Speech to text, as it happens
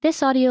This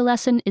audio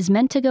lesson is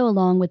meant to go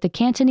along with the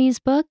Cantonese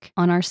book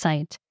on our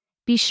site.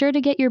 Be sure to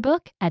get your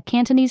book at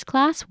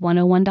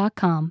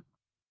CantoneseClass101.com.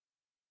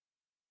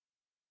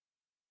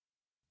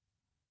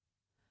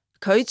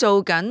 佢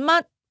做緊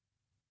乜？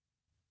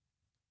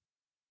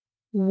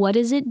 What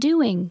is it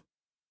doing?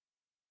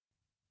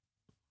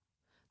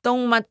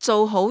 動物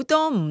做好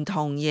多唔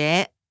同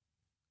嘢。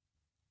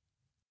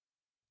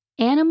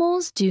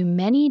 Animals do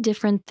many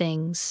different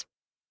things.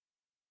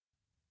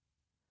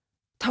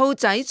 兔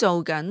仔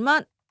做緊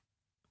乜？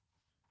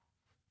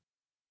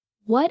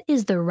 What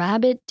is the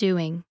rabbit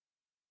doing?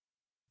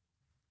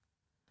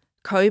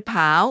 佢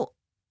跑。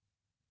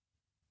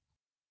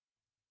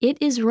 It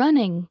is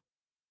running.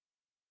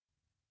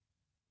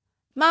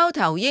 貓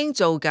頭鷹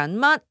做緊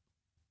乜？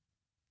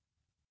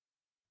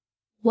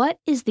 What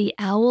is the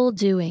owl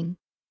doing?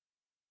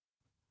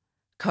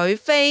 佢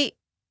飛。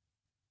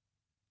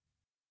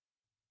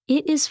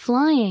 It is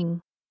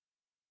flying.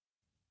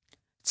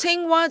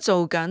 青蛙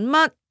做緊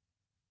乜？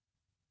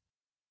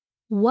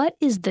 What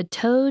is the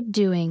toad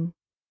doing?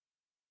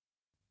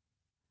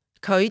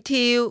 佢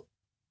跳。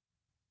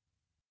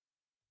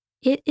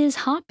 It is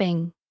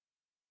hopping.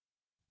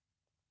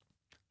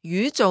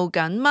 魚做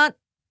緊乜？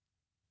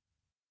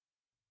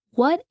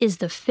 What is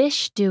the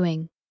fish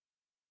doing?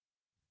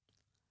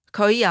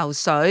 佢游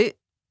水。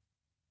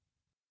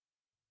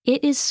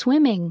 It is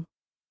swimming.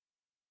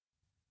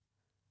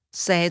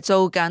 蛇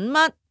做緊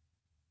乜？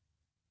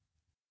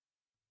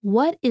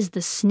 What is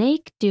the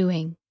snake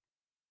doing?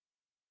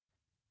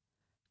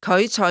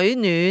 佢取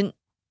暖。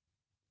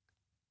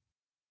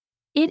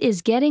 It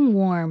is getting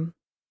warm.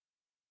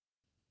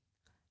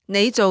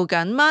 你做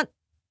緊乜？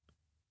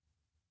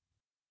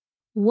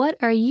 What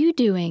are you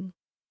doing?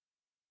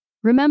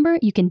 Remember,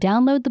 you can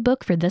download the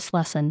book for this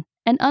lesson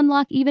and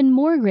unlock even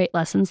more great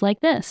lessons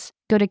like this.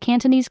 Go to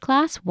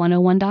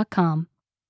CantoneseClass101.com.